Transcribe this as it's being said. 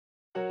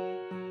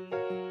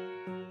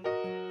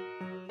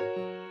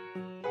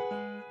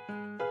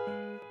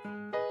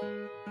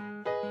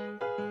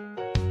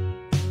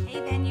Hey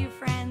venue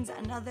friends,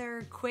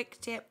 another quick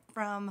tip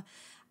from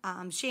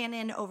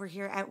Shannon over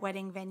here at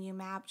Wedding Venue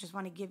Map. Just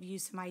want to give you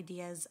some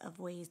ideas of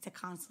ways to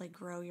constantly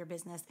grow your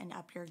business and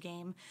up your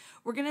game.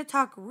 We're going to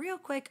talk real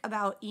quick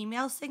about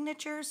email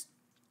signatures.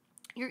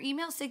 Your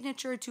email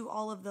signature to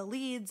all of the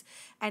leads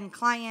and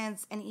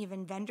clients and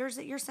even vendors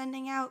that you're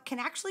sending out can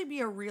actually be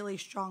a really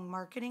strong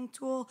marketing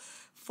tool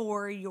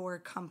for your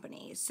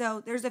company. So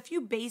there's a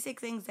few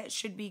basic things that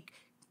should be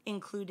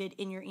included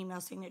in your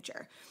email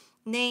signature.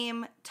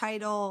 Name,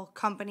 title,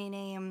 company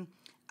name,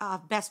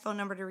 best phone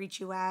number to reach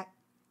you at,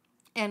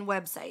 and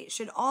website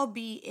should all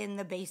be in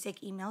the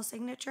basic email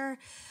signature.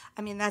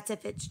 I mean, that's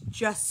if it's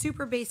just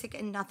super basic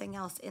and nothing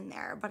else in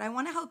there. But I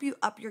want to help you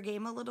up your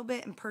game a little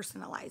bit and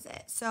personalize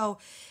it. So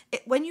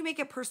when you make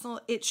it personal,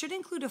 it should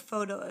include a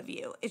photo of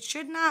you. It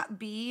should not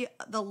be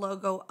the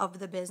logo of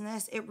the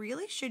business. It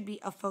really should be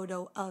a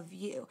photo of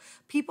you.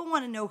 People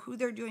want to know who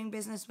they're doing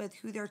business with,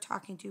 who they're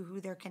talking to, who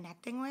they're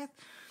connecting with.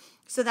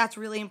 So that's a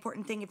really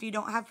important thing. If you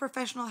don't have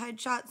professional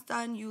headshots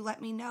done, you let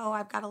me know.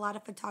 I've got a lot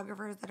of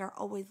photographers that are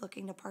always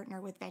looking to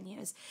partner with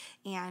venues,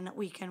 and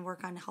we can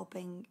work on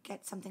helping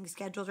get something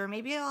scheduled, or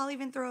maybe I'll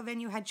even throw a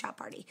venue headshot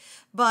party.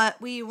 But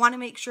we want to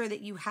make sure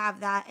that you have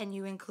that and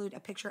you include a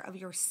picture of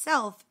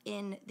yourself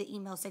in the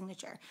email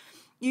signature.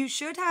 You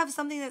should have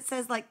something that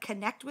says like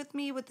connect with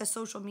me with the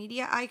social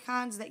media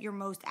icons that you're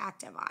most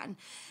active on.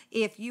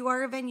 If you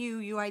are a venue,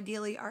 you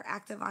ideally are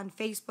active on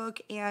Facebook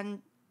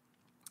and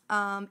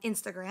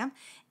Instagram.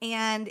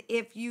 And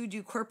if you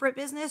do corporate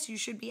business, you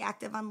should be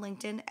active on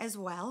LinkedIn as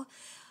well.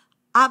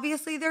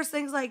 Obviously, there's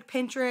things like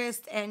Pinterest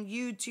and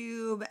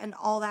YouTube and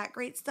all that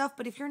great stuff.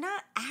 But if you're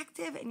not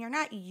active and you're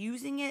not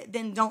using it,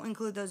 then don't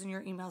include those in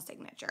your email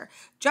signature.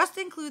 Just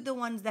include the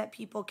ones that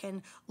people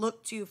can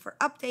look to for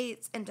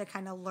updates and to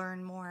kind of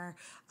learn more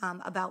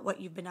about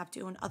what you've been up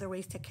to and other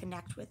ways to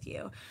connect with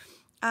you.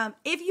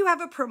 If you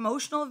have a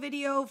promotional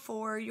video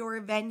for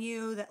your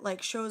venue that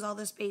like shows all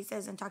the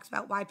spaces and talks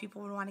about why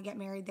people would want to get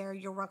married there,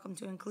 you're welcome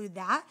to include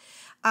that.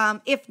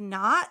 If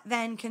not,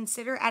 then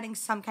consider adding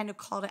some kind of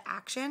call to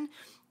action.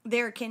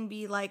 There can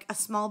be like a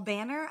small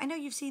banner. I know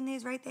you've seen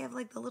these, right? They have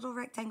like the little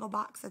rectangle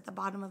box at the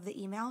bottom of the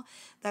email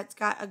that's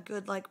got a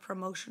good like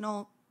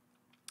promotional,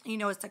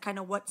 as to kind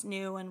of what's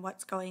new and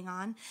what's going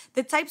on.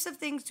 The types of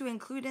things to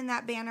include in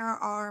that banner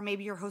are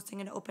maybe you're hosting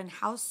an open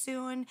house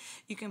soon.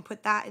 You can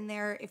put that in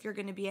there. If you're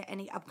going to be at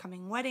any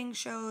upcoming wedding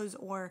shows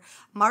or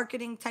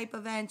marketing type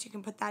events, you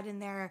can put that in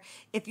there.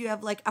 If you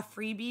have like a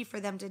freebie for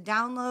them to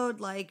download,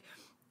 like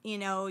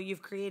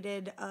you've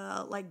created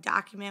a like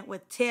document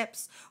with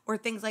tips or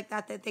things like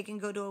that they can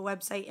go to a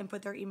website and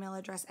put their email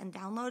address and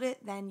download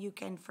it, then you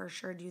can for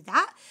sure do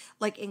that.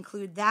 Like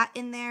include that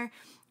in there.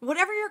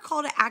 Whatever your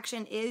call to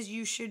action is,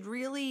 you should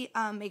really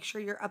make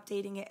sure you're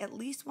updating it at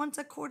least once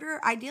a quarter,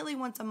 ideally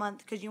once a month,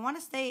 because you want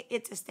to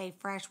stay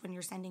fresh when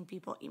you're sending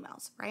people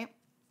emails, right?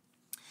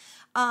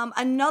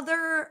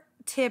 Another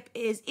tip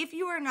is if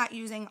you are not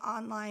using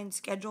online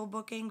schedule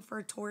booking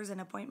for tours and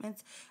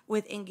appointments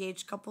with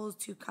engaged couples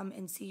to come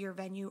and see your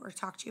venue or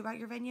talk to you about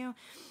your venue,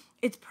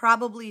 it's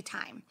probably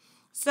time.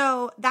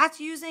 So that's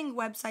using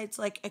websites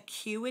like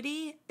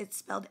Acuity, it's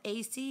spelled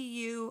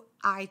Acuity,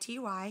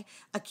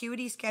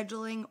 Acuity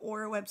Scheduling,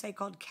 or a website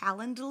called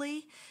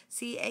Calendly,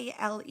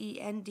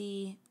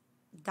 CALEND.ly.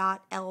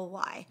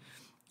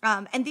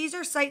 And these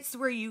are sites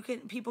where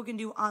people can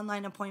do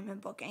online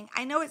appointment booking.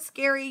 I know it's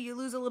scary, you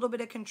lose a little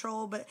bit of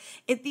control, but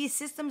if these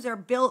systems are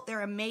built,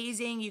 they're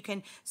amazing. You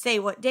can say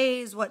what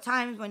days, what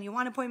times, when you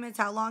want appointments,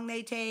 how long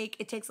they take.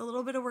 It takes a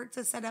little bit of work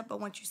to set up, but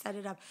once you set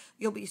it up,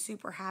 you'll be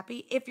super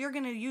happy. If you're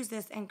going to use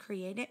this and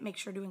create it, make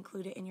sure to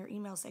include it in your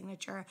email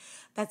signature.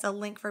 That's a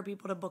link for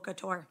people to book a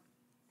tour.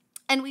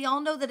 And we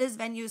all know that as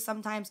venues,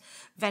 sometimes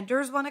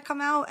vendors want to come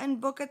out and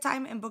book a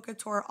time and book a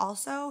tour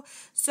also.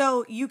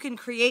 So you can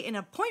create an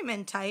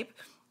appointment type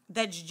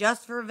that's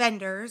just for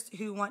vendors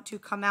who want to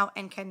come out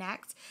and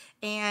connect.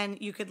 And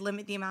you could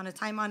limit the amount of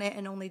time on it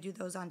and only do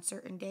those on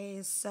certain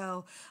days.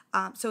 So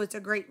it's a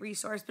great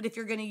resource. But if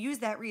you're going to use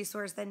that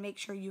resource, then make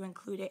sure you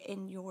include it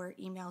in your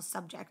email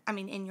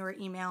in your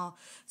email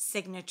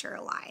signature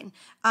line.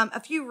 A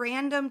few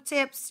random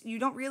tips. You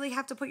don't really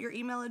have to put your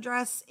email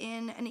address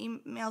in an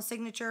email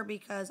signature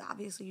because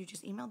obviously you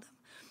just emailed them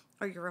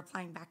or you're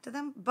replying back to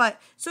them.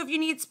 But so if you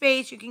need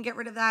space, you can get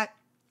rid of that.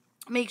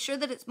 Make sure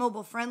that it's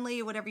mobile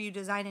friendly. Whatever you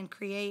design and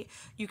create,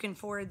 you can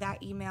forward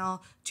that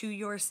email to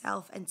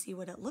yourself and see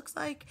what it looks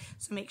like.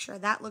 So make sure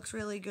that looks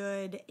really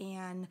good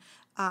and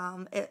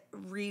it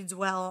reads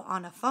well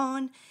on a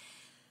phone.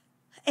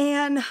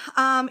 And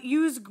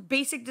use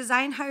basic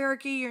design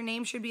hierarchy. Your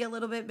name should be a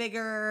little bit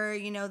bigger,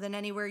 than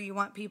anywhere you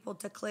want people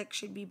to click,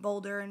 should be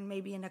bolder and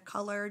maybe in a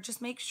color.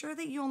 Just make sure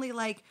that you only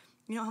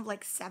you don't have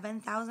like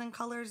 7,000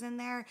 colors in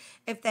there.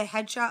 If the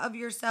headshot of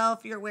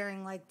yourself, you're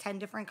wearing like 10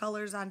 different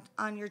colors on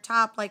your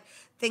top,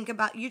 think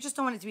about, you just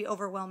don't want it to be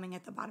overwhelming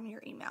at the bottom of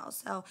your email.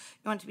 So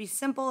you want it to be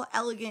simple,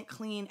 elegant,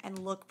 clean, and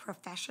look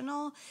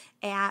professional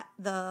at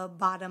the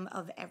bottom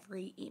of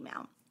every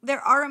email. There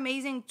are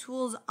amazing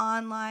tools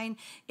online.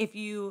 If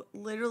you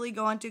literally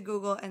go onto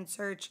Google and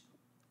search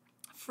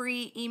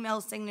free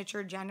email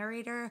signature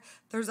generator.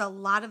 There's a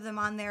lot of them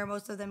on there.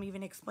 Most of them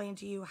even explain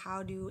to you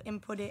how to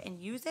input it and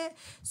use it.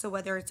 So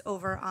whether it's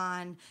over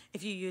on,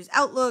 if you use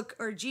Outlook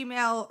or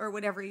Gmail or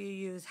whatever you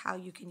use, how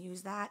you can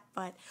use that.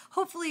 But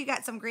hopefully you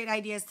got some great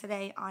ideas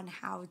today on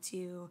how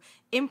to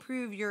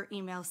improve your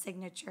email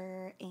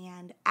signature.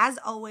 And as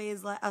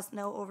always, let us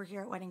know over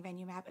here at Wedding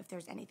Venue Map if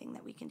there's anything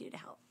that we can do to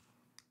help.